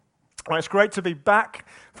Well, it's great to be back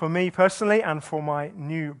for me personally and for my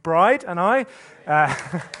new bride and I.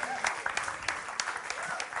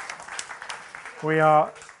 We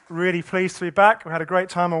are really pleased to be back. We had a great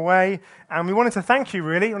time away, and we wanted to thank you,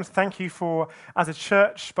 really. We wanted to thank you for, as a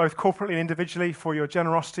church, both corporately and individually, for your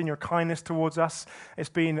generosity and your kindness towards us. It's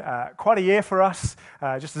been quite a year for us.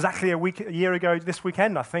 Just exactly a year ago this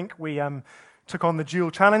weekend, I think, we took on the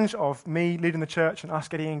dual challenge of me leading the church and us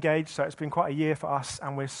getting engaged. So it's been quite a year for us,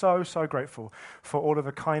 and we're so grateful for all of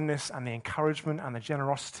the kindness and the encouragement and the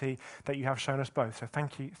generosity that you have shown us both. So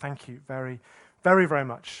thank you very, very, very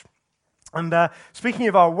much. And speaking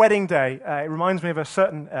of our wedding day, it reminds me of a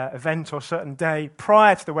certain event or certain day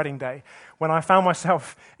prior to the wedding day when I found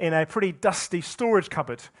myself in a pretty dusty storage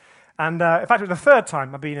cupboard. And in fact, it was the third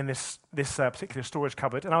time I've been in this particular storage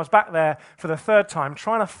cupboard, and I was back there for the third time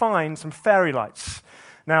trying to find some fairy lights.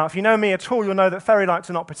 Now, if you know me at all, you'll know that fairy lights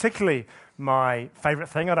are not particularly my favorite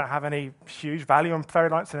thing. I don't have any huge value on fairy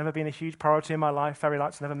lights. They've never been a huge priority in my life. Fairy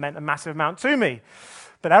lights never meant a massive amount to me.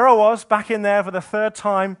 But there I was, back in there for the third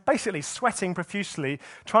time, basically sweating profusely,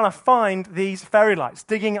 trying to find these fairy lights,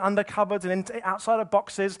 digging under cupboards and outside of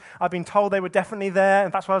boxes. I've been told they were definitely there,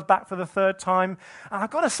 and that's why I was back for the third time. And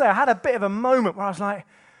I've got to say, I had a bit of a moment where I was like,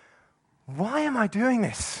 why am I doing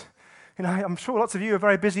this? You know, I'm sure lots of you are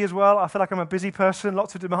very busy as well. I feel like I'm a busy person,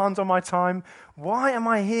 lots of demands on my time. Why am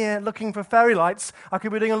I here looking for fairy lights? I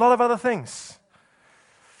could be doing a lot of other things.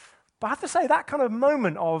 But I have to say, that kind of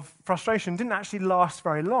moment of frustration didn't actually last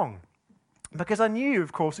very long, because I knew,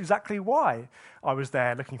 of course, exactly why I was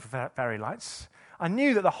there looking for fairy lights. I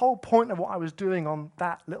knew that the whole point of what I was doing on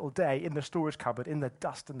that little day in the storage cupboard, in the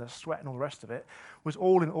dust and the sweat and all the rest of it, was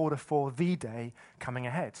all in order for the day coming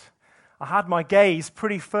ahead. I had my gaze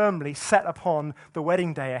pretty firmly set upon the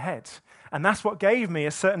wedding day ahead. And that's what gave me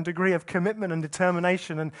a certain degree of commitment and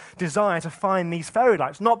determination and desire to find these fairy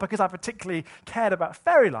lights. Not because I particularly cared about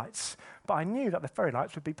fairy lights, but I knew that the fairy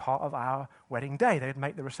lights would be part of our wedding day. They would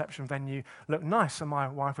make the reception venue look nice, and my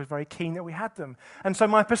wife was very keen that we had them. And so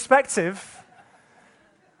my perspective,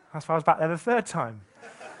 that's why I was back there the third time.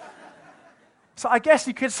 So I guess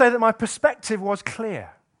you could say that my perspective was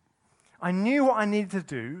clear. I knew what I needed to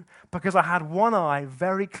do because I had one eye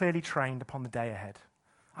very clearly trained upon the day ahead.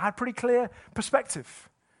 I had pretty clear perspective.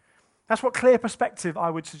 That's what clear perspective, I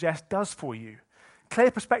would suggest, does for you. Clear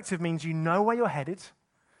perspective means you know where you're headed,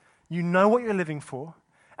 you know what you're living for,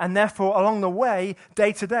 and therefore, along the way,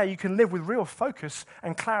 day to day, you can live with real focus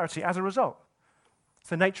and clarity as a result. It's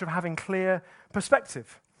the nature of having clear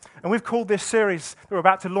perspective. And we've called this series that we're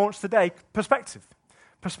about to launch today, Perspective.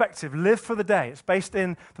 Perspective, live for the day. It's based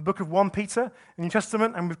in the book of 1 Peter in the New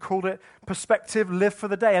Testament, and we've called it Perspective, live for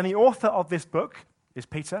the day. And the author of this book is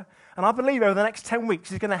Peter, and I believe over the next 10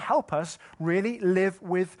 weeks he's going to help us really live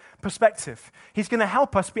with perspective. He's going to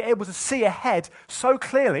help us be able to see ahead so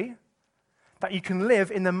clearly that you can live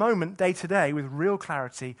in the moment day to day with real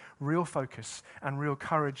clarity, real focus, and real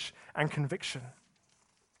courage and conviction.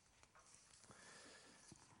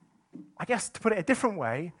 I guess to put it a different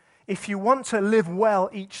way, if you want to live well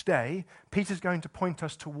each day, Peter's going to point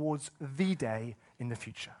us towards the day in the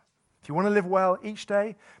future. If you want to live well each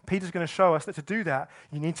day, Peter's going to show us that to do that,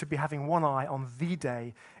 you need to be having one eye on the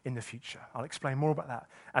day in the future. I'll explain more about that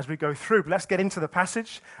as we go through. But let's get into the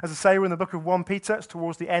passage. As I say, we're in the book of 1 Peter. It's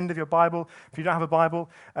towards the end of your Bible. If you don't have a Bible,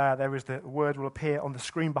 there is the word will appear on the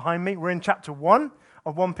screen behind me. We're in chapter 1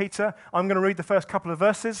 of 1 Peter. I'm going to read the first couple of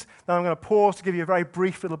verses. Then I'm going to pause to give you a very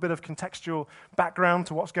brief little bit of contextual background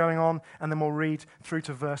to what's going on. And then we'll read through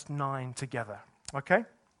to verse 9 together. Okay?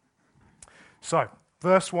 So,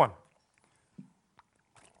 verse 1.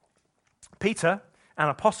 Peter, an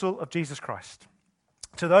apostle of Jesus Christ,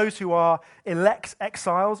 to those who are elect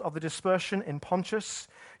exiles of the dispersion in Pontus,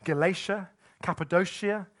 Galatia,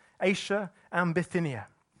 Cappadocia, Asia, and Bithynia,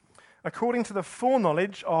 according to the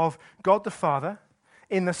foreknowledge of God the Father,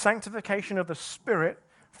 in the sanctification of the Spirit,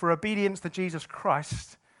 for obedience to Jesus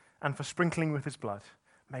Christ, and for sprinkling with his blood,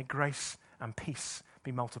 may grace and peace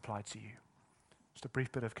be multiplied to you. Just a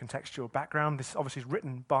brief bit of contextual background. This obviously is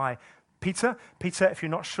written by Peter. Peter, if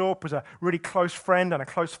you're not sure, was a really close friend and a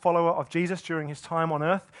close follower of Jesus during his time on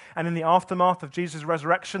earth. And in the aftermath of Jesus'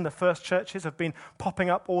 resurrection, the first churches have been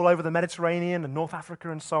popping up all over the Mediterranean and North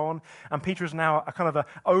Africa and so on. And Peter is now a kind of an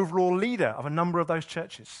overall leader of a number of those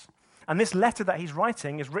churches. And this letter that he's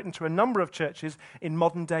writing is written to a number of churches in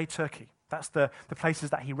modern-day Turkey. That's the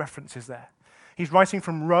places that he references there. He's writing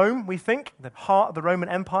from Rome, we think, the heart of the Roman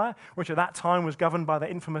Empire, which at that time was governed by the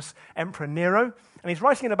infamous Emperor Nero. And he's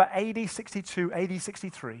writing in about AD 62, AD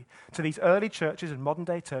 63 to these early churches in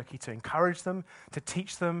modern-day Turkey to encourage them, to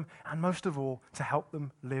teach them, and most of all, to help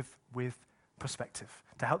them live with perspective,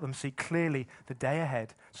 to help them see clearly the day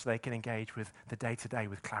ahead so they can engage with the day-to-day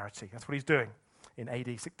with clarity. That's what he's doing in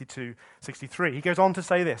AD 62, 63. He goes on to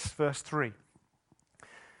say this, verse 3.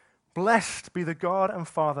 Blessed be the God and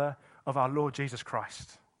Father of our Lord Jesus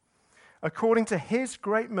Christ. According to his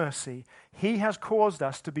great mercy, he has caused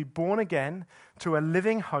us to be born again to a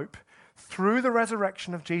living hope through the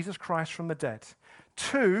resurrection of Jesus Christ from the dead,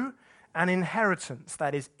 to an inheritance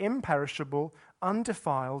that is imperishable,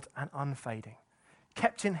 undefiled, and unfading,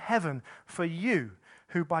 kept in heaven for you,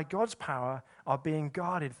 who by God's power are being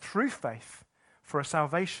guarded through faith for a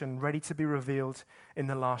salvation ready to be revealed in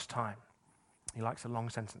the last time. He likes a long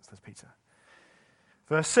sentence, does Peter.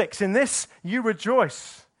 Verse 6, in this you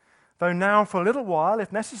rejoice, though now for a little while,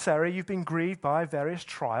 if necessary, you've been grieved by various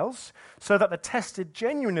trials, so that the tested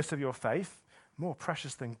genuineness of your faith, more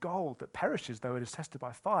precious than gold that perishes though it is tested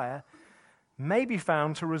by fire, may be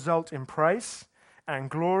found to result in praise and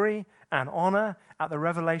glory and honor at the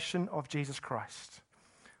revelation of Jesus Christ.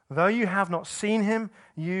 Though you have not seen him,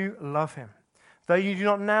 you love him. Though you do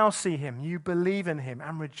not now see him, you believe in him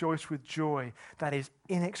and rejoice with joy that is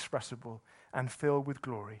inexpressible and filled with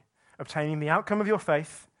glory, obtaining the outcome of your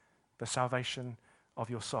faith, the salvation of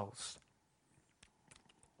your souls.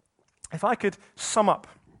 If I could sum up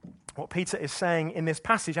what Peter is saying in this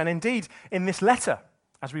passage, and indeed in this letter,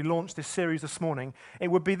 as we launch this series this morning, it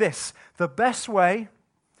would be this: the best way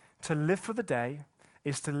to live for the day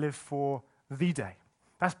is to live for the day.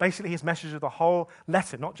 That's basically his message of the whole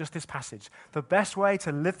letter, not just this passage. The best way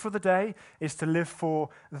to live for the day is to live for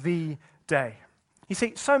the day. You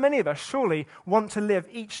see, so many of us surely want to live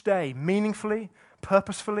each day meaningfully,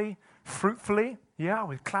 purposefully, fruitfully,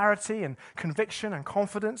 with clarity and conviction and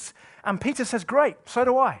confidence. And Peter says, great, so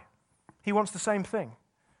do I. He wants the same thing.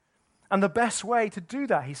 And the best way to do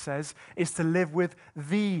that, he says, is to live with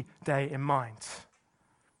the day in mind.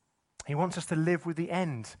 He wants us to live with the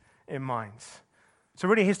end in mind. So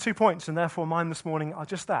really his 2 points, and therefore mine this morning, are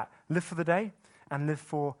just that. Live for the day and live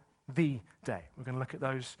for the day. We're going to look at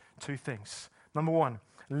those two things. Number one,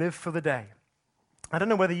 live for the day. I don't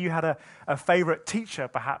know whether you had a favorite teacher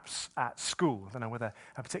perhaps at school. I don't know whether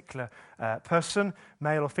a particular person,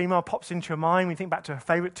 male or female, pops into your mind when you think back to a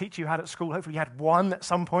favorite teacher you had at school. Hopefully you had one at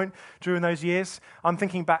some point during those years. I'm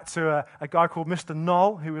thinking back to a guy called Mr.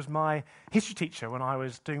 Knoll, who was my history teacher when I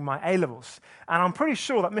was doing my A-levels. And I'm pretty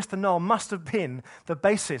sure that Mr. Knoll must have been the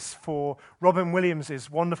basis for Robin Williams'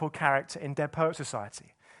 wonderful character in Dead Poets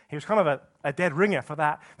Society. He was kind of a dead ringer for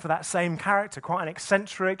that same character, quite an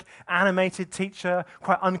eccentric, animated teacher,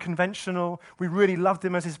 quite unconventional. We really loved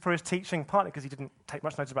him for his teaching, partly because he didn't take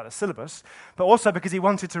much notice about the syllabus, but also because he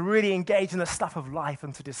wanted to really engage in the stuff of life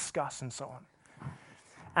and to discuss and so on.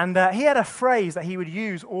 And he had a phrase that he would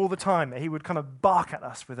use all the time, that he would kind of bark at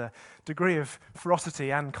us with a degree of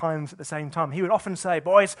ferocity and kindness at the same time. He would often say,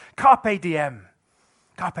 boys, carpe diem,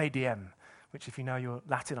 carpe diem. Which if you know your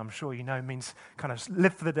Latin, I'm sure you know, means kind of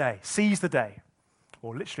live for the day, seize the day,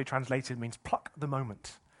 or literally translated means pluck the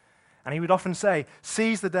moment. And he would often say,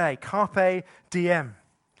 seize the day, carpe diem.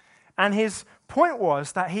 And his point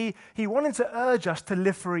was that he wanted to urge us to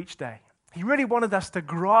live for each day. He really wanted us to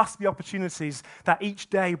grasp the opportunities that each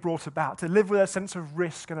day brought about, to live with a sense of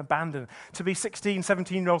risk and abandon, to be 16,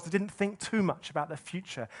 17-year-olds that didn't think too much about their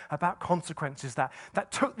future, about consequences, that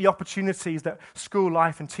took the opportunities that school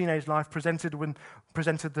life and teenage life presented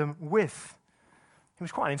them with. He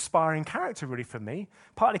was quite an inspiring character, really, for me.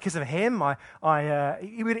 Partly because of him,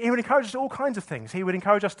 he would encourage us to all kinds of things. He would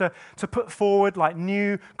encourage us to put forward like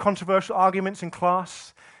new controversial arguments in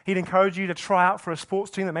class. He'd encourage you to try out for a sports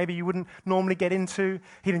team that maybe you wouldn't normally get into.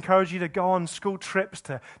 He'd encourage you to go on school trips,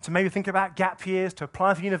 to maybe think about gap years, to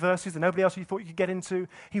apply for universities that nobody else you thought you could get into.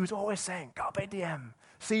 He was always saying, carpe diem,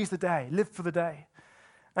 seize the day, live for the day.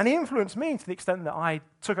 And he influenced me to the extent that I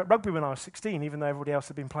took up rugby when I was 16, even though everybody else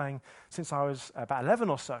had been playing since I was about 11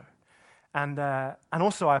 or so. And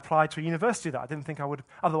also I applied to a university that I didn't think I would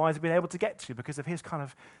otherwise have been able to get to because of his kind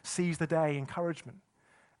of seize the day encouragement.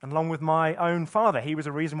 And along with my own father, he was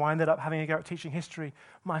a reason why I ended up having a go at teaching history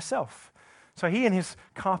myself. So he and his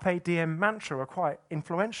carpe diem mantra were quite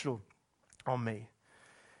influential on me.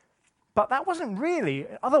 But that wasn't really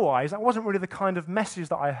the kind of message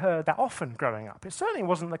that I heard that often growing up. It certainly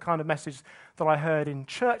wasn't the kind of message that I heard in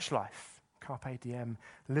church life. Carpe diem,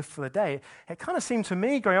 live for the day. It kind of seemed to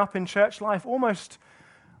me, growing up in church life, almost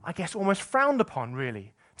frowned upon,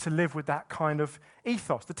 really, to live with that kind of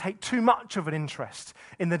ethos, to take too much of an interest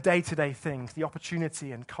in the day-to-day things, the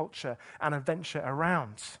opportunity and culture and adventure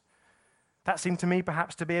around. That seemed to me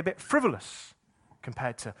perhaps to be a bit frivolous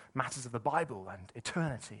compared to matters of the Bible and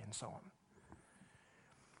eternity and so on.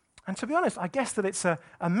 And to be honest, I guess that it's a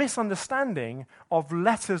misunderstanding of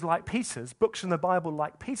letters like Peter's, books in the Bible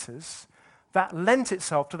like Peter's, that lent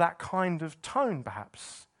itself to that kind of tone,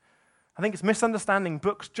 perhaps. I think it's misunderstanding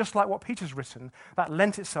books just like what Peter's written that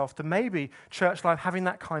lent itself to maybe church life having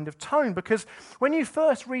that kind of tone. Because when you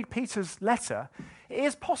first read Peter's letter, it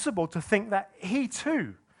is possible to think that he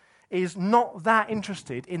too is not that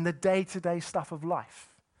interested in the day-to-day stuff of life.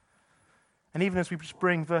 And even as we just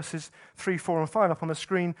bring verses 3, 4, and 5 up on the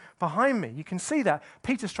screen behind me, you can see that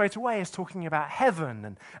Peter straight away is talking about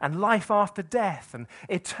heaven and life after death and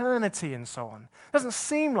eternity and so on. It doesn't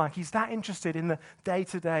seem like he's that interested in the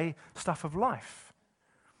day-to-day stuff of life.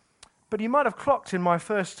 But you might have clocked in my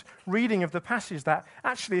first reading of the passage that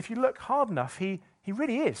actually, if you look hard enough, he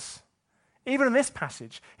really is. Even in this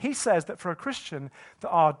passage, he says that for a Christian, that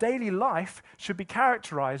our daily life should be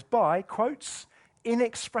characterized by, quotes,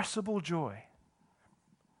 inexpressible joy.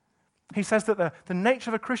 He says that the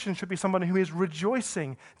nature of a Christian should be someone who is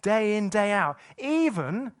rejoicing day in, day out,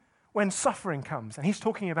 even when suffering comes. And he's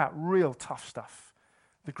talking about real tough stuff.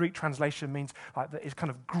 The Greek translation means like that is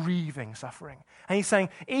kind of grieving suffering. And he's saying,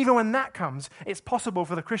 even when that comes, it's possible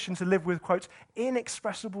for the Christian to live with, quote,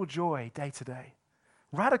 inexpressible joy day to day.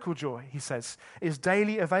 Radical joy, he says, is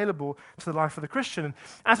daily available to the life of the Christian. And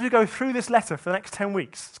as we go through this letter for the next 10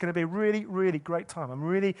 weeks, it's going to be a really, really great time. I'm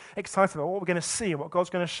really excited about what we're going to see and what God's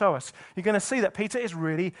going to show us. You're going to see that Peter is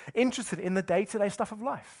really interested in the day-to-day stuff of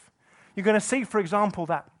life. You're going to see, for example,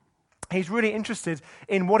 that he's really interested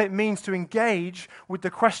in what it means to engage with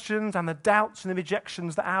the questions and the doubts and the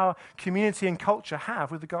rejections that our community and culture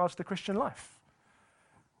have with regards to the Christian life.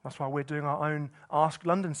 That's why we're doing our own Ask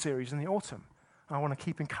London series in the autumn. I want to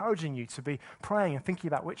keep encouraging you to be praying and thinking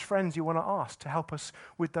about which friends you want to ask to help us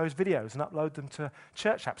with those videos and upload them to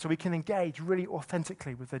Church App so we can engage really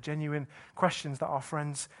authentically with the genuine questions that our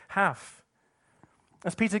friends have.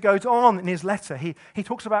 As Peter goes on in his letter, he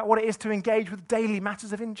talks about what it is to engage with daily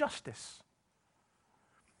matters of injustice.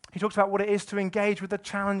 He talks about what it is to engage with the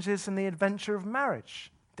challenges and the adventure of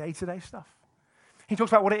marriage, day-to-day stuff. He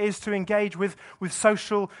talks about what it is to engage with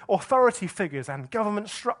social authority figures and government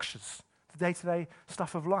structures, the day-to-day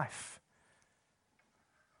stuff of life.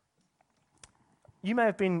 You may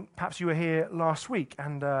have been, perhaps you were here last week,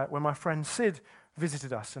 and when my friend Sid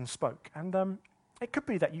visited us and spoke, and it could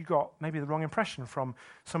be that you got maybe the wrong impression from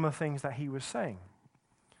some of the things that he was saying.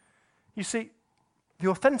 You see, the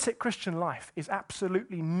authentic Christian life is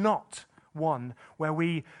absolutely not one where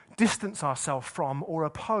we distance ourselves from or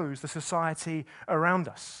oppose the society around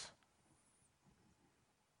us.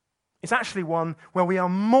 It's actually one where we are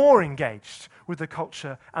more engaged with the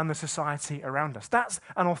culture and the society around us. That's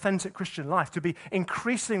an authentic Christian life, to be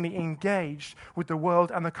increasingly engaged with the world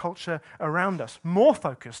and the culture around us. More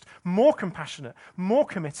focused, more compassionate, more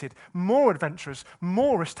committed, more adventurous,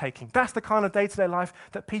 more risk-taking. That's the kind of day-to-day life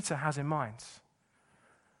that Peter has in mind.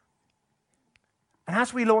 And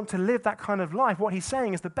as we want to live that kind of life, what he's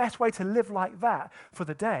saying is the best way to live like that for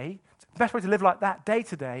the day, the best way to live like that day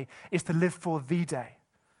to day is to live for the day.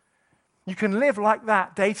 You can live like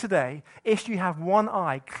that day to day if you have one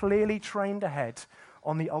eye clearly trained ahead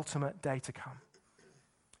on the ultimate day to come.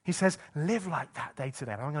 He says, live like that day to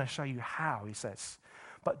day. And I'm going to show you how, he says.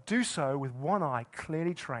 But do so with one eye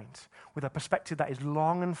clearly trained, with a perspective that is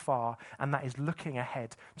long and far and that is looking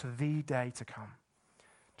ahead to the day to come.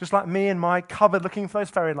 Just like me in my cupboard looking for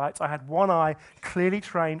those fairy lights, I had one eye clearly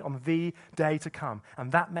trained on the day to come.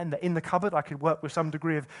 And that meant that in the cupboard I could work with some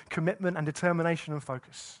degree of commitment and determination and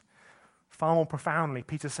focus. Far more profoundly,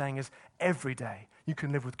 Peter's saying is every day you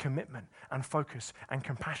can live with commitment and focus and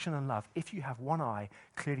compassion and love if you have one eye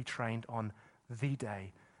clearly trained on the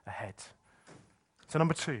day ahead. So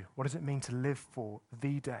number 2, what does it mean to live for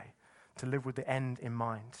the day? To live with the end in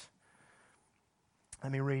mind.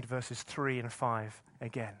 Let me read verses 3 and 5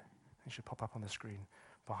 again. It should pop up on the screen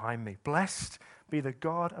behind me. Blessed be the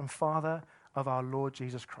God and Father of our Lord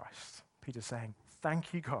Jesus Christ. Peter's saying,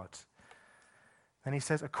 thank you, God. And he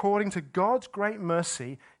says, according to God's great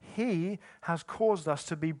mercy, he has caused us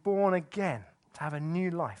to be born again, to have a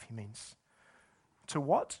new life, he means. To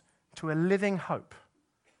what? To a living hope.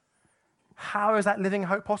 How is that living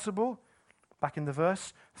hope possible? Back in the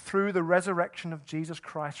verse, through the resurrection of Jesus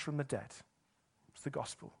Christ from the dead. It's the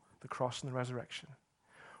gospel, the cross and the resurrection.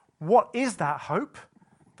 What is that hope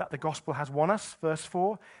that the gospel has won us? Verse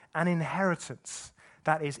 4, an inheritance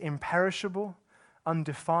that is imperishable,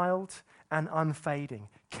 undefiled, and unfading,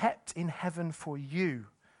 kept in heaven for you.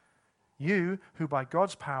 You who by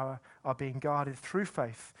God's power are being guarded through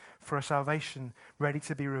faith for a salvation ready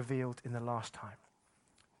to be revealed in the last time.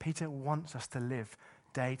 Peter wants us to live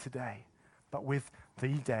day to day, but with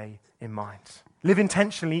the day in mind. Live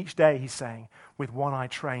intentionally each day, he's saying, with one eye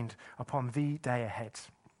trained upon the day ahead.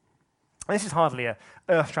 And this is hardly an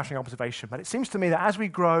earth-shattering observation, but it seems to me that as we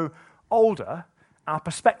grow older, our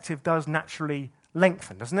perspective does naturally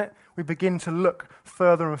lengthen, doesn't it? We begin to look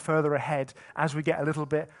further and further ahead as we get a little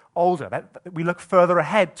bit older. We look further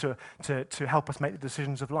ahead to help us make the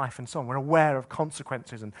decisions of life and so on. We're aware of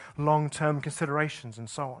consequences and long-term considerations and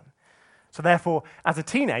so on. So therefore, as a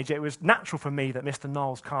teenager, it was natural for me that Mr.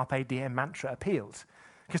 Knoll's Carpe Diem mantra appealed,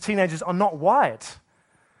 because teenagers are not wired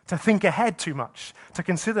to think ahead too much, to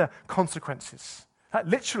consider consequences.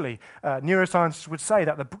 Literally, neuroscientists would say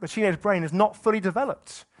that the teenage brain is not fully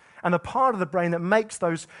developed. And the part of the brain that makes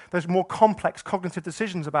those more complex cognitive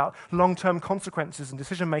decisions about long-term consequences and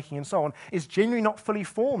decision-making and so on is genuinely not fully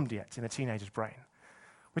formed yet in a teenager's brain,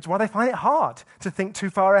 which is why they find it hard to think too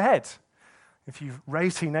far ahead. If you've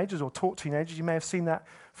raised teenagers or taught teenagers, you may have seen that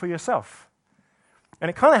for yourself. And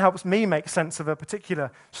it kind of helps me make sense of a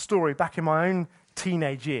particular story back in my own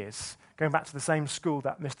teenage years, going back to the same school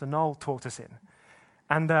that Mr. Knoll taught us in.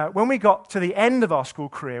 And when we got to the end of our school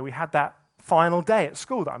career, we had that final day at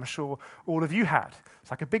school that I'm sure all of you had.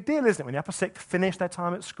 It's like a big deal, isn't it? When the upper sixth finish their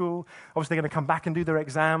time at school, obviously they're going to come back and do their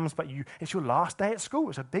exams, but it's your last day at school.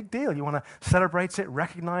 It's a big deal. You want to celebrate it,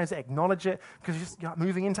 recognize it, acknowledge it, because you're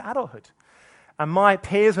moving into adulthood. And my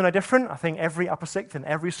peers were no different. I think every upper sixth in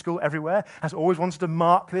every school everywhere has always wanted to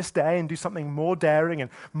mark this day and do something more daring and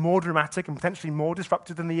more dramatic and potentially more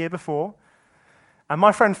disruptive than the year before. And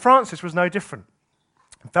my friend Francis was no different.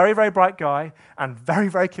 Very, very bright guy and very,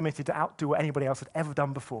 very committed to outdo what anybody else had ever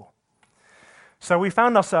done before. So we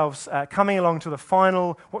found ourselves coming along to the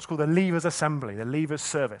final, what's called the Leavers Assembly, the Leavers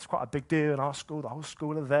Service. Quite a big deal in our school. The whole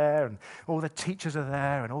school are there, and all the teachers are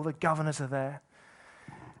there, and all the governors are there.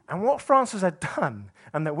 And what Francis had done,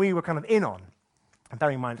 and that we were kind of in on, and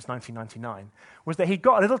bearing in mind it's 1999, was that he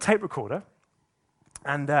got a little tape recorder,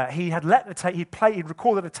 and he'd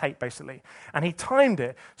recorded a tape basically, and he timed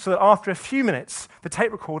it so that after a few minutes, the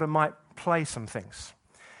tape recorder might play some things.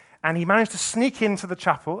 And he managed to sneak into the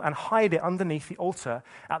chapel and hide it underneath the altar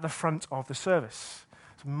at the front of the service.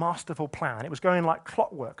 It's a masterful plan. It was going like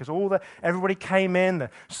clockwork, because everybody came in, the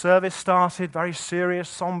service started, very serious,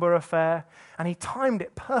 somber affair, and he timed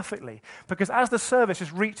it perfectly, because as the service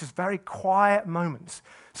just reached this very quiet moment,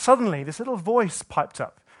 suddenly this little voice piped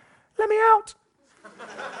up, "Let me out!"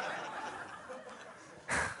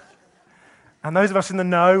 And those of us in the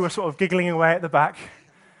know were sort of giggling away at the back.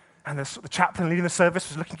 And the chaplain leading the service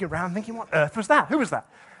was looking around, thinking, what on earth was that? Who was that?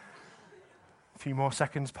 A few more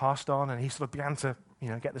seconds passed on, and he sort of began to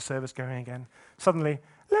get the service going again. Suddenly,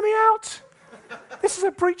 "Let me out! This is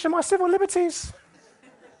a breach of my civil liberties."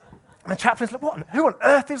 And the chaplain's like, who on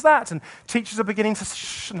earth is that? And teachers are beginning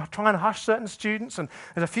to try and hush certain students, and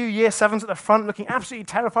there's a few year sevens at the front looking absolutely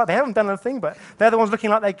terrified. They haven't done anything, but they're the ones looking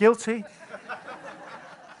like they're guilty.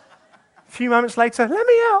 A few moments later, "Let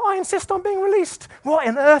me out, I insist on being released. What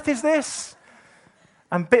on earth is this?"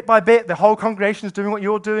 And bit by bit, the whole congregation is doing what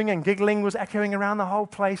you're doing, and giggling was echoing around the whole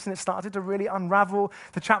place, and it started to really unravel.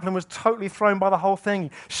 The chaplain was totally thrown by the whole thing.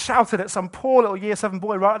 He shouted at some poor little year 7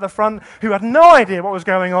 boy right at the front who had no idea what was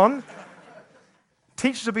going on.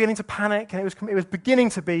 Teachers were beginning to panic, and it was beginning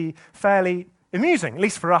to be fairly amusing, at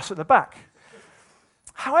least for us at the back.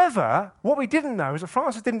 However, what we didn't know is that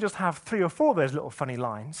Francis didn't just have 3 or 4 of those little funny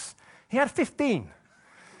lines. He had 15.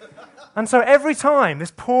 And so every time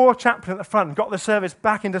this poor chaplain at the front got the service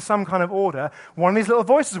back into some kind of order, one of these little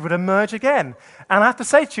voices would emerge again. And I have to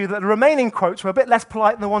say to you that the remaining quotes were a bit less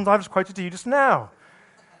polite than the ones I've just quoted to you just now.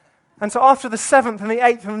 And so after the 7th and the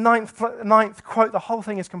 8th and the 9th quote, the whole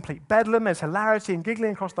thing is complete bedlam. There's hilarity and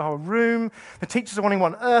giggling across the whole room. The teachers are wondering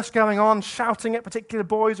what on earth's going on, shouting at particular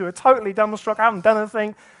boys who are totally dumbstruck, haven't done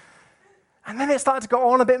anything. And then it started to go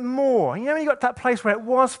on a bit more. When you got to that place where it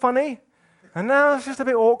was funny, and now it's just a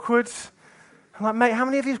bit awkward. I'm like, mate, how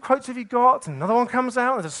many of these quotes have you got? And another one comes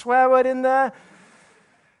out, there's a swear word in there.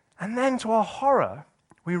 And then to our horror,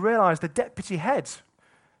 we realized the deputy head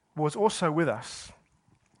was also with us.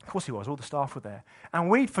 Of course he was, all the staff were there. And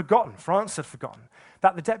we'd forgotten, Francis had forgotten,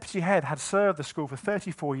 that the deputy head had served the school for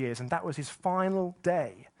 34 years, and that was his final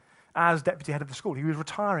day as deputy head of the school. He was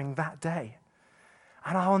retiring that day.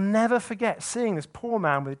 And I'll never forget seeing this poor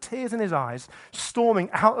man with tears in his eyes storming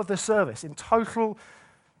out of the service in total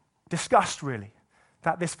disgust, really,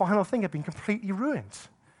 that this final thing had been completely ruined.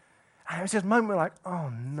 And it was this moment where we're like, oh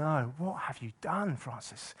no, what have you done,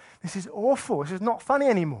 Francis? This is awful. This is not funny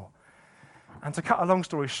anymore. And to cut a long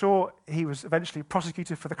story short, he was eventually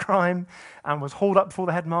prosecuted for the crime and was hauled up before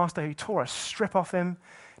the headmaster. He tore a strip off him,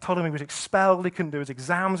 told him he was expelled, he couldn't do his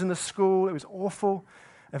exams in the school. It was awful.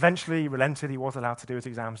 Eventually, he relented. He was allowed to do his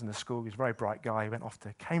exams in the school. He was a very bright guy. He went off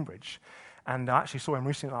to Cambridge. And I actually saw him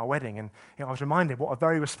recently at our wedding, and I was reminded what a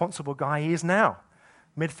very responsible guy he is now.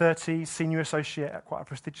 Mid-30s, senior associate at quite a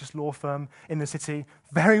prestigious law firm in the city.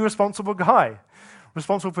 Very responsible guy.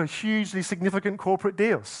 Responsible for hugely significant corporate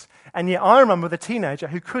deals. And yet I remember the teenager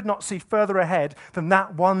who could not see further ahead than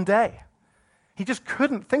that one day. He just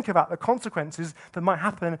couldn't think about the consequences that might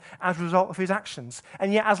happen as a result of his actions.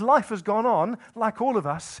 And yet as life has gone on, like all of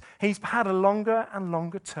us, he's had a longer and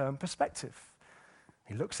longer term perspective.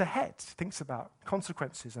 He looks ahead, thinks about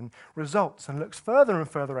consequences and results, and looks further and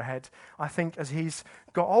further ahead, I think, as he's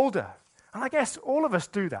got older. And I guess all of us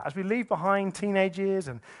do that. As we leave behind teenage years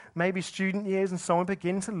and maybe student years and so on,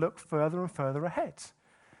 begin to look further and further ahead.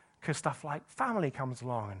 Because stuff like family comes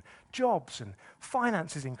along, and jobs and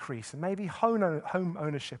finances increase, and maybe home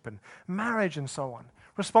ownership and marriage and so on.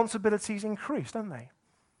 Responsibilities increase, don't they?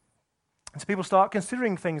 And so people start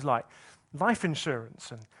considering things like life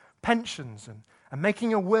insurance and pensions and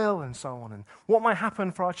making a will and so on, and what might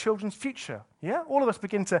happen for our children's future. Yeah? All of us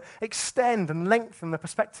begin to extend and lengthen the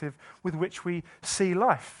perspective with which we see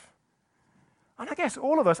life. And I guess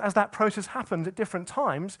all of us, as that process happens at different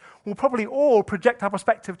times, will probably all project our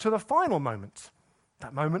perspective to the final moment,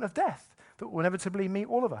 that moment of death that will inevitably meet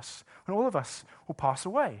all of us, when all of us will pass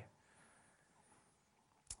away.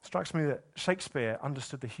 It strikes me that Shakespeare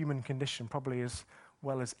understood the human condition probably as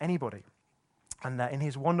well as anybody. And in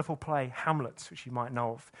his wonderful play, Hamlet, which you might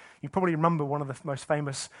know of, you probably remember one of the most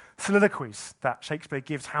famous soliloquies that Shakespeare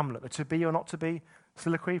gives Hamlet, the to be or not to be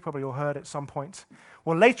soliloquy, probably all heard at some point.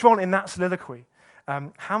 Well, later on in that soliloquy,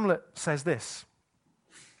 Hamlet says this: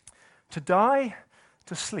 "To die,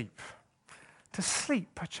 to sleep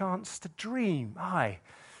perchance to dream. Aye,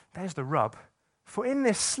 there's the rub. For in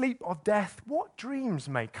this sleep of death, what dreams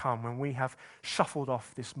may come when we have shuffled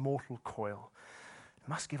off this mortal coil? It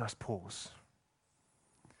must give us pause."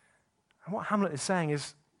 And what Hamlet is saying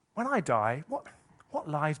is, when I die, what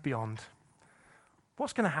lies beyond?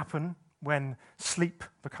 What's going to happen when sleep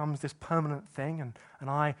becomes this permanent thing and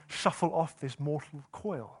I shuffle off this mortal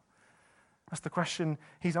coil? That's the question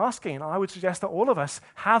he's asking. And I would suggest that all of us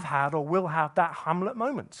have had or will have that Hamlet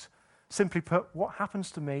moment. Simply put, what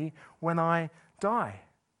happens to me when I die?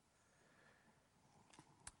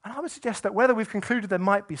 And I would suggest that whether we've concluded there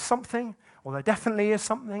might be something, or there definitely is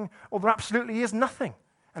something, or there absolutely is nothing,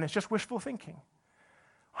 and it's just wishful thinking,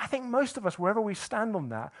 I think most of us, wherever we stand on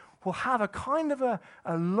that, will have a kind of a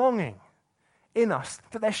longing in us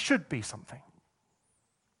that there should be something.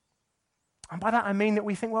 And by that I mean that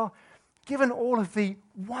we think, well, given all of the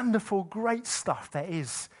wonderful, great stuff there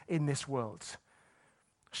is in this world,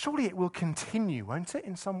 surely it will continue, won't it,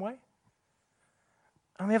 in some way?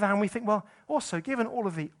 On the other hand, we think, well, also, given all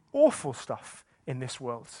of the awful stuff in this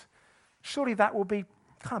world, surely that will be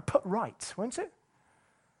kind of put right, won't it?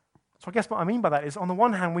 So I guess what I mean by that is, on the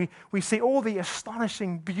one hand, we see all the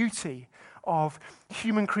astonishing beauty of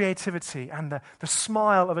human creativity and the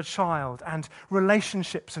smile of a child and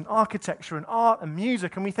relationships and architecture and art and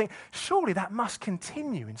music, and we think, surely that must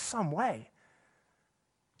continue in some way.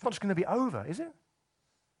 It's not just going to be over, is it?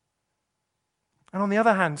 And on the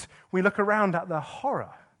other hand, we look around at the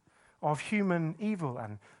horror of human evil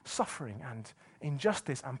and suffering and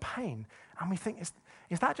injustice and pain, and we think,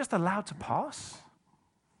 is that just allowed to pass?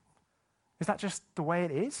 Is that just the way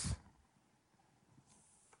it is?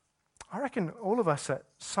 I reckon all of us at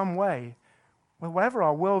some way, well, whatever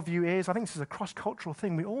our worldview is, I think this is a cross-cultural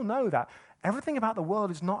thing, we all know that everything about the world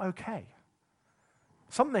is not okay.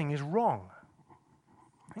 Something is wrong.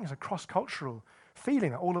 I think it's a cross-cultural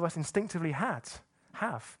feeling that all of us instinctively have.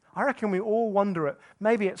 I reckon we all wonder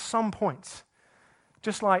maybe at some point,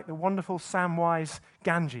 just like the wonderful Samwise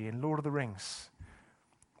Gamgee in Lord of the Rings,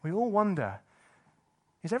 we all wonder,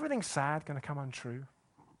 is everything sad going to come untrue?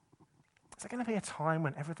 Is there going to be a time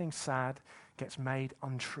when everything sad gets made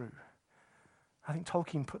untrue? I think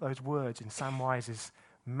Tolkien put those words in Samwise's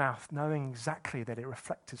mouth, knowing exactly that it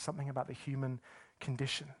reflected something about the human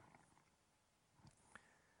condition.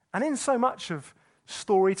 And in so much of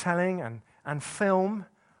storytelling and film,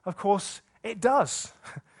 of course, it does.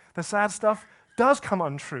 The sad stuff does come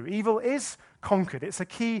untrue. Evil is conquered. It's a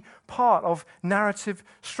key part of narrative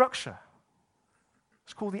structure.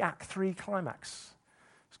 It's called the Act 3 climax.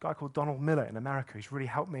 This guy called Donald Miller in America who's really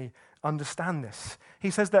helped me understand this. He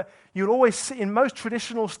says that you'll always see, in most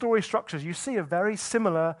traditional story structures, you see a very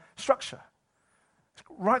similar structure.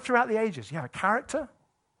 Right throughout the ages, you have a character,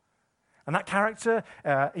 and that character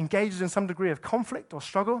engages in some degree of conflict or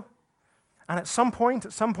struggle, And at some point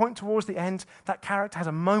towards the end, that character has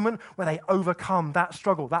a moment where they overcome that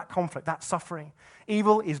struggle, that conflict, that suffering.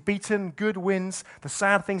 Evil is beaten, good wins, the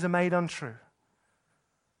sad things are made untrue.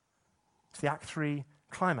 It's the Act 3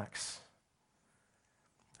 climax.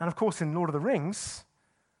 And of course, in Lord of the Rings,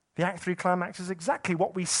 the Act 3 climax is exactly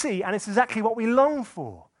what we see, and it's exactly what we long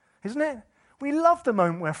for, isn't it? We love the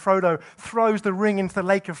moment where Frodo throws the ring into the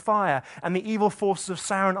lake of fire and the evil forces of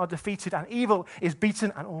Sauron are defeated and evil is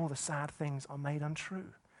beaten and all the sad things are made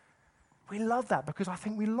untrue. We love that because I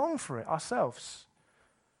think we long for it ourselves.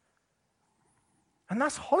 And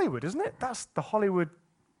that's Hollywood, isn't it? That's the Hollywood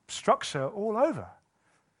structure all over.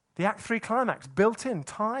 The Act 3 climax built in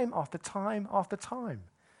time after time after time.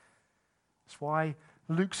 That's why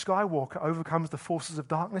Luke Skywalker overcomes the forces of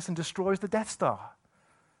darkness and destroys the Death Star.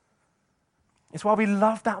 It's why we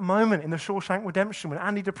love that moment in The Shawshank Redemption when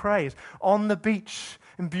Andy Dupre is on the beach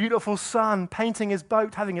in beautiful sun, painting his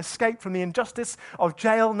boat, having escaped from the injustice of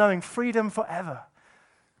jail, knowing freedom forever.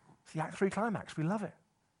 It's the Act 3 climax. We love it.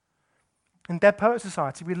 In Dead Poets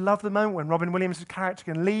Society, we love the moment when Robin Williams' character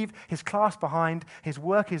can leave his class behind, his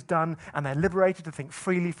work is done, and they're liberated to think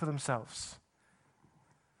freely for themselves.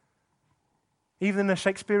 Even in a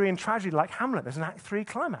Shakespearean tragedy like Hamlet, there's an Act 3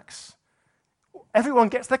 climax. Everyone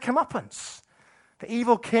gets their comeuppance. The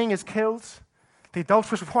evil king is killed, the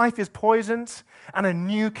adulterous wife is poisoned, and a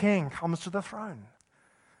new king comes to the throne.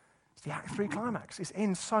 It's the Act 3 climax. It's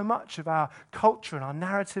in so much of our culture and our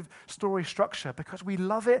narrative story structure because we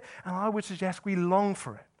love it, and I would suggest we long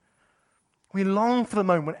for it. We long for the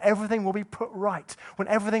moment when everything will be put right, when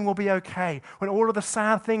everything will be okay, when all of the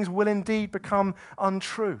sad things will indeed become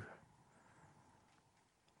untrue.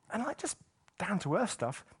 And just down-to-earth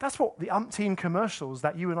stuff, that's what the umpteen commercials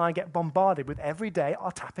that you and I get bombarded with every day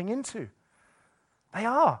are tapping into. They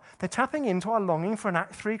are. They're tapping into our longing for an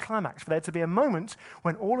Act 3 climax, for there to be a moment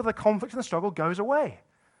when all of the conflict and the struggle goes away.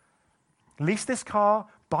 Lease this car,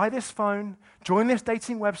 buy this phone, join this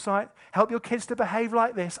dating website, help your kids to behave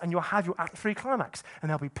like this, and you'll have your Act 3 climax, and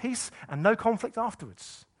there'll be peace and no conflict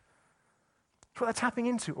afterwards. That's what they're tapping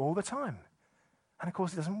into all the time. And of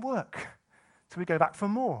course, it doesn't work. So we go back for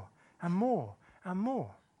more and more and more.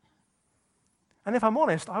 And if I'm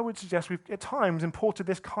honest, I would suggest we've at times imported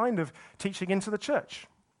this kind of teaching into the church.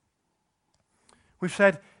 We've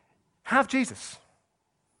said, have Jesus.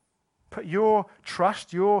 Put your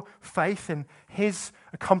trust, your faith in his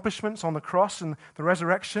accomplishments on the cross and the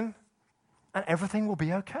resurrection, and everything will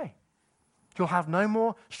be okay. You'll have no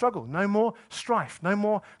more struggle, no more strife, no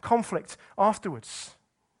more conflict afterwards.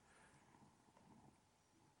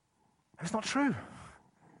 And it's not true.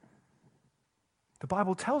 The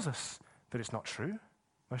Bible tells us that it's not true,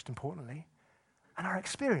 most importantly. And our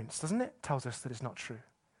experience, doesn't it, tells us that it's not true.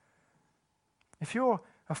 If you're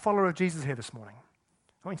a follower of Jesus here this morning,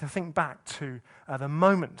 I want you to think back to the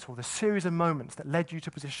moment or the series of moments that led you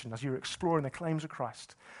to position as you were exploring the claims of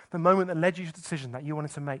Christ. The moment that led you to the decision that you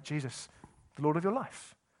wanted to make Jesus the Lord of your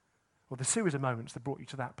life. Or the series of moments that brought you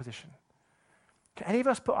to that position. Can any of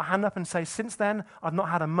us put our hand up and say, since then, I've not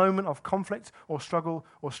had a moment of conflict or struggle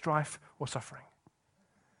or strife or suffering?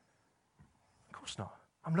 Of course not.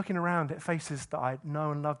 I'm looking around at faces that I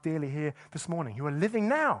know and love dearly here this morning who are living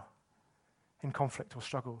now in conflict or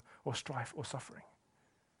struggle or strife or suffering.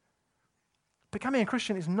 Becoming a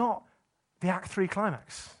Christian is not the Act 3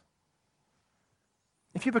 climax.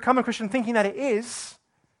 If you become a Christian thinking that it is,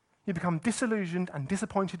 you become disillusioned and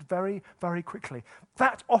disappointed very, very quickly.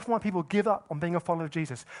 That's often why people give up on being a follower of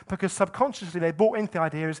Jesus, because subconsciously they bought into the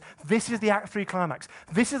idea is this is the Act 3 climax.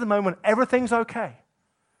 This is the moment everything's okay.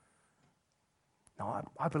 Now,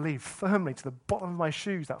 I believe firmly to the bottom of my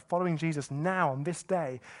shoes that following Jesus now on this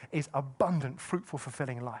day is abundant, fruitful,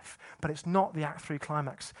 fulfilling life. But it's not the Act 3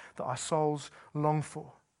 climax that our souls long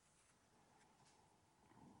for.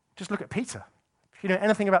 Just look at Peter. If you know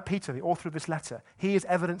anything about Peter, the author of this letter, he is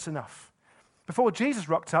evidence enough. Before Jesus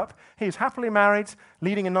rocked up, he was happily married,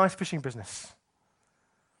 leading a nice fishing business.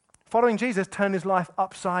 Following Jesus turned his life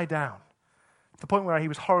upside down, to the point where he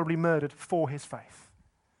was horribly murdered for his faith.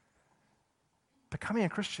 Becoming a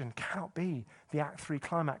Christian cannot be the Act 3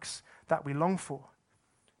 climax that we long for.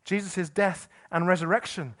 Jesus' death and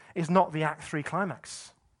resurrection is not the Act 3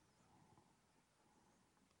 climax.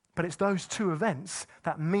 But it's those two events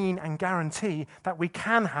that mean and guarantee that we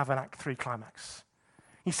can have an Act 3 climax.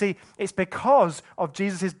 You see, it's because of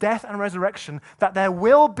Jesus' death and resurrection that there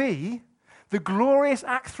will be the glorious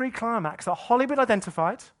Act 3 climax that Hollywood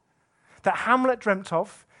identified, that Hamlet dreamt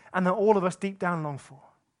of, and that all of us deep down long for.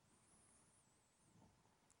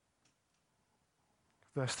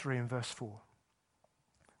 Verse 3 and verse 4.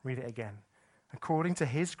 Read it again. According to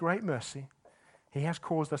his great mercy, He has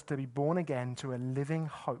caused us to be born again to a living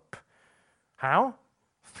hope. How?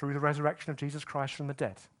 Through the resurrection of Jesus Christ from the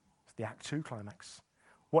dead. It's the Act 2 climax.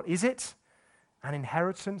 What is it? An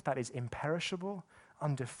inheritance that is imperishable,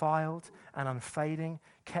 undefiled, and unfading,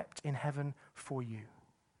 kept in heaven for you.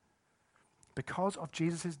 Because of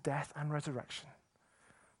Jesus' death and resurrection,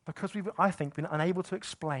 because we've, I think, been unable to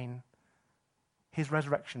explain his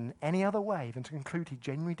resurrection in any other way than to conclude he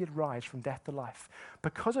genuinely did rise from death to life.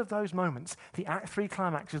 Because of those moments, the Act 3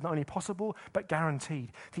 climax is not only possible, but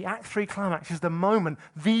guaranteed. The Act 3 climax is the moment,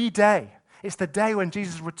 the day. It's the day when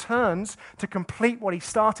Jesus returns to complete what he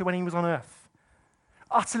started when he was on earth.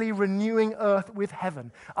 Utterly renewing earth with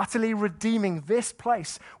heaven. Utterly redeeming this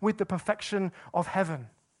place with the perfection of heaven.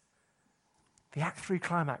 The Act 3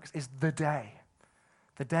 climax is the day.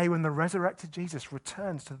 The day when the resurrected Jesus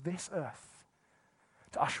returns to this earth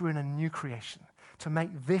to usher in a new creation, to make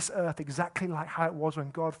this earth exactly like how it was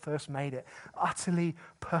when God first made it, utterly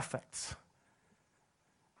perfect.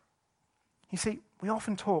 You see, we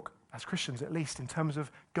often talk, as Christians at least, in terms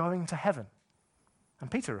of going to heaven.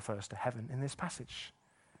 And Peter refers to heaven in this passage.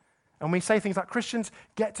 And we say things like Christians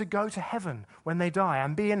get to go to heaven when they die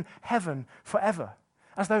and be in heaven forever.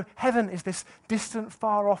 As though heaven is this distant,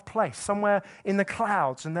 far-off place, somewhere in the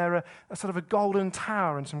clouds, and there are a sort of a golden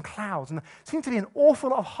tower and some clouds, and there seems to be an awful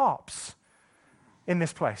lot of harps in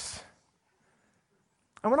this place.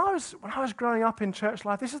 And when I was growing up in church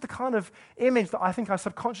life, this is the kind of image that I think I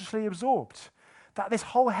subconsciously absorbed. That this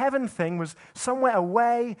whole heaven thing was somewhere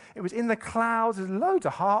away, it was in the clouds, there's loads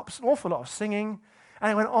of harps, an awful lot of singing,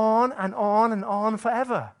 and it went on and on and on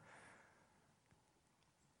forever.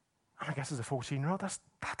 I guess as a 14-year-old, that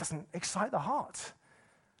doesn't excite the heart.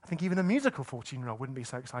 I think even a musical 14-year-old wouldn't be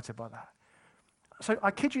so excited by that. So I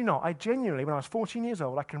kid you not, I genuinely, when I was 14 years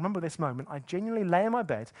old, I can remember this moment, I genuinely lay in my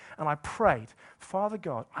bed and I prayed, Father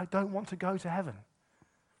God, I don't want to go to heaven.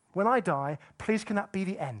 When I die, please can that be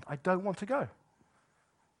the end? I don't want to go.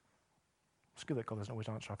 It's good that God doesn't always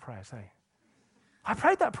answer our prayers, eh? I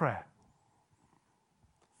prayed that prayer.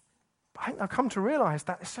 But I think I've come to realize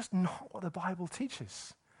that it's just not what the Bible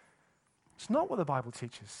teaches. It's not what the Bible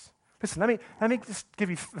teaches. Listen, let me just give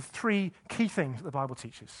you the three key things that the Bible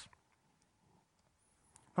teaches.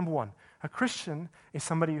 Number one, a Christian is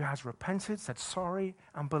somebody who has repented, said sorry,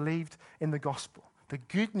 and believed in the gospel, the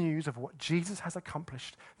good news of what Jesus has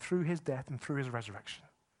accomplished through his death and through his resurrection.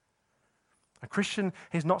 A Christian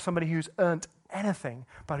is not somebody who's earned anything,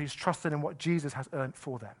 but who's trusted in what Jesus has earned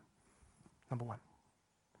for them. Number one.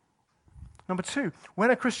 Number two, when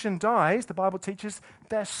a Christian dies, the Bible teaches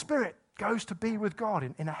their spirit goes to be with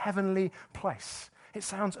God in a heavenly place. It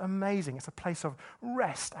sounds amazing. It's a place of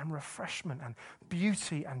rest and refreshment and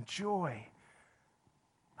beauty and joy.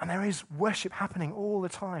 And there is worship happening all the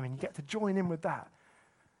time, and you get to join in with that.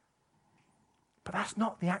 But that's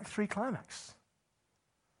not the Act 3 climax.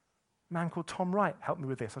 A man called Tom Wright helped me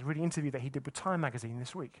with this. I was reading an interview that he did with Time magazine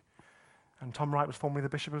this week. And Tom Wright was formerly the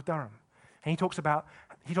Bishop of Durham. And he talks about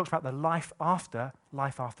the life after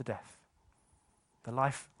death. The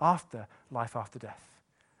life after death.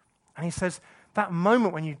 And he says, that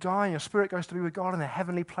moment when you die and your spirit goes to be with God in a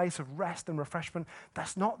heavenly place of rest and refreshment,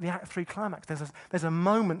 that's not the Act 3 climax. There's a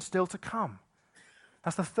moment still to come.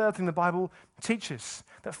 That's the third thing the Bible teaches,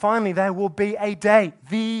 that finally there will be a day,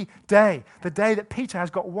 the day that Peter has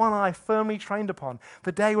got one eye firmly trained upon,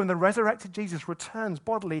 the day when the resurrected Jesus returns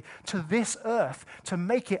bodily to this earth to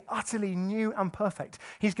make it utterly new and perfect.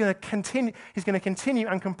 He's going to continue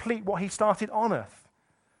and complete what he started on earth,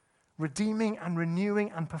 redeeming and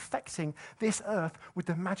renewing and perfecting this earth with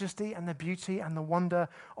the majesty and the beauty and the wonder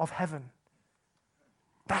of heaven.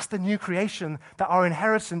 That's the new creation that our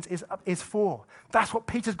inheritance is for. That's what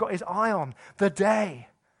Peter's got his eye on. The day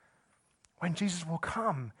when Jesus will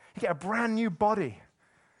come. You get a brand new body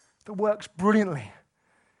that works brilliantly.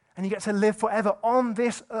 And you get to live forever on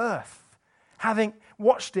this earth, having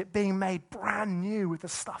watched it being made brand new with the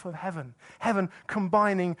stuff of heaven. Heaven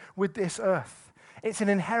combining with this earth. It's an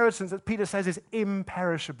inheritance that Peter says is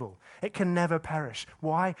imperishable. It can never perish.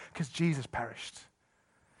 Why? Because Jesus perished.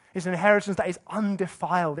 It's an inheritance that is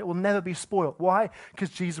undefiled. It will never be spoiled. Why? Because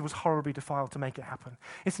Jesus was horribly defiled to make it happen.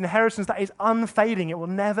 It's an inheritance that is unfading. It will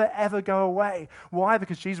never, ever go away. Why?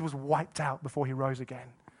 Because Jesus was wiped out before he rose again.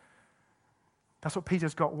 That's what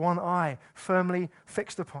Peter's got one eye firmly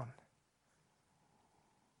fixed upon.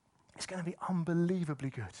 It's going to be unbelievably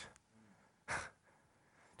good.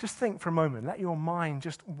 Just think for a moment. Let your mind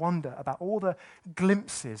just wander about all the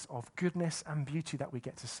glimpses of goodness and beauty that we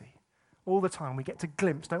get to see. All the time we get to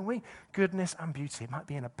glimpse, don't we? Goodness and beauty. It might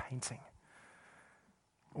be in a painting,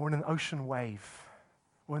 or in an ocean wave,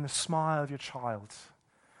 or in the smile of your child,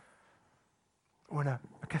 or in a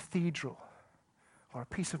cathedral or a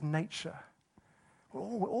piece of nature.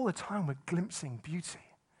 All the time we're glimpsing beauty.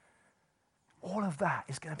 All of that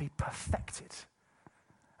is going to be perfected.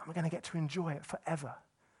 And we're going to get to enjoy it forever.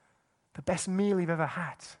 The best meal you've ever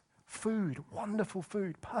had. Food, wonderful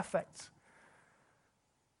food, perfect.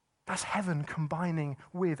 That's heaven combining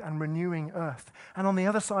with and renewing earth. And on the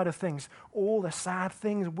other side of things, all the sad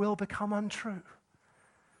things will become untrue.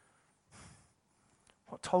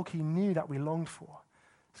 What Tolkien knew that we longed for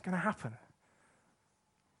is going to happen.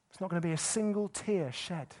 There's not going to be a single tear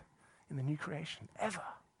shed in the new creation, ever.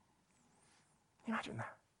 Can you imagine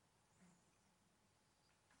that?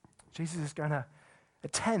 Jesus is going to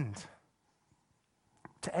attend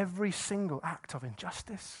to every single act of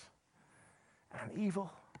injustice and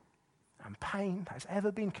evil and pain that has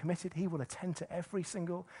ever been committed. He will attend to every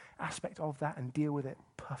single aspect of that and deal with it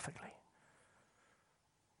perfectly.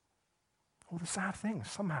 All the sad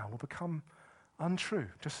things somehow will become untrue,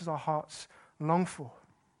 just as our hearts long for.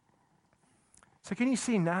 So can you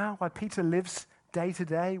see now why Peter lives day to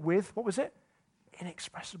day with, what was it?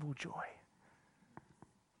 Inexpressible joy.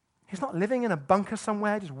 He's not living in a bunker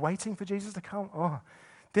somewhere just waiting for Jesus to come. Oh,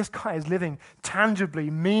 this guy is living tangibly,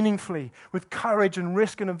 meaningfully, with courage and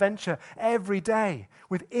risk and adventure every day,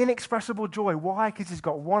 with inexpressible joy. Why? Because he's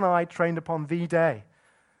got one eye trained upon the day.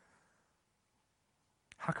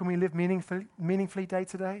 How can we live meaningfully day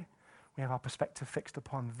to day? We have our perspective fixed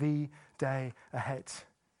upon the day ahead.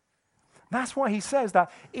 That's why he says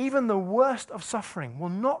that even the worst of suffering will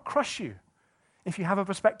not crush you if you have a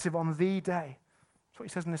perspective on the day. That's what he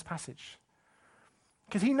says in this passage.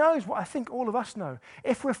 Because he knows what I think all of us know.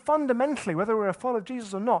 If we're fundamentally, whether we're a follower of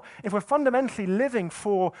Jesus or not, if we're fundamentally living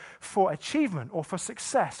for achievement or for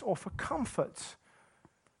success or for comfort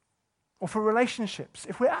or for relationships,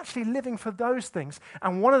 if we're actually living for those things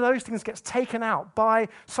and one of those things gets taken out by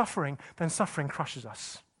suffering, then suffering crushes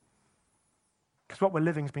us. Because what we're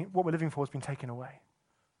living for has been taken away.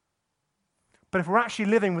 But if we're actually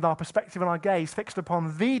living with our perspective and our gaze fixed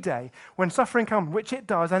upon the day, when suffering comes, which it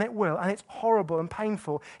does, and it will, and it's horrible and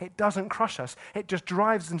painful, it doesn't crush us. It just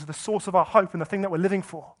drives us into the source of our hope and the thing that we're living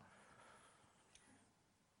for.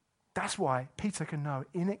 That's why Peter can know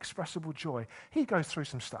inexpressible joy. He goes through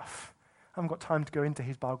some stuff. I haven't got time to go into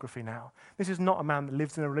his biography now. This is not a man that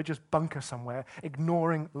lives in a religious bunker somewhere,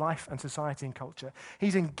 ignoring life and society and culture.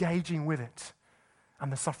 He's engaging with it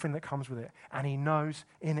and the suffering that comes with it. And he knows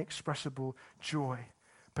inexpressible joy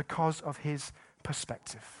because of his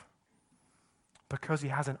perspective. Because he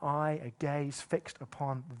has an eye, a gaze fixed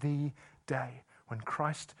upon the day when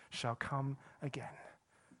Christ shall come again,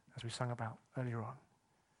 as we sung about earlier on.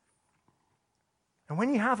 And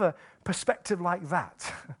when you have a perspective like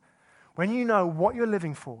that, when you know what you're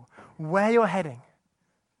living for, where you're heading,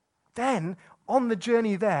 then on the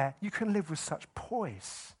journey there, you can live with such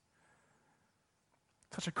poise.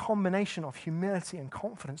 Such a combination of humility and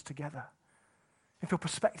confidence together. If your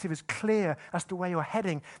perspective is clear as to where you're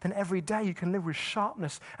heading, then every day you can live with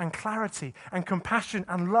sharpness and clarity and compassion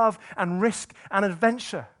and love and risk and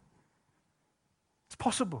adventure. It's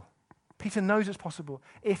possible. Peter knows it's possible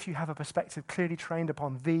if you have a perspective clearly trained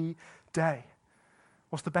upon the day.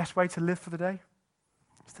 What's the best way to live for the day?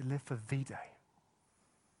 It's to live for the day.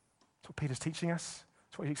 That's what Peter's teaching us.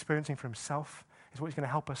 That's what he's experiencing for himself. Is what he's going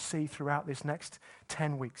to help us see throughout this next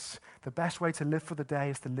 10 weeks. The best way to live for the day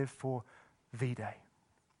is to live for the day.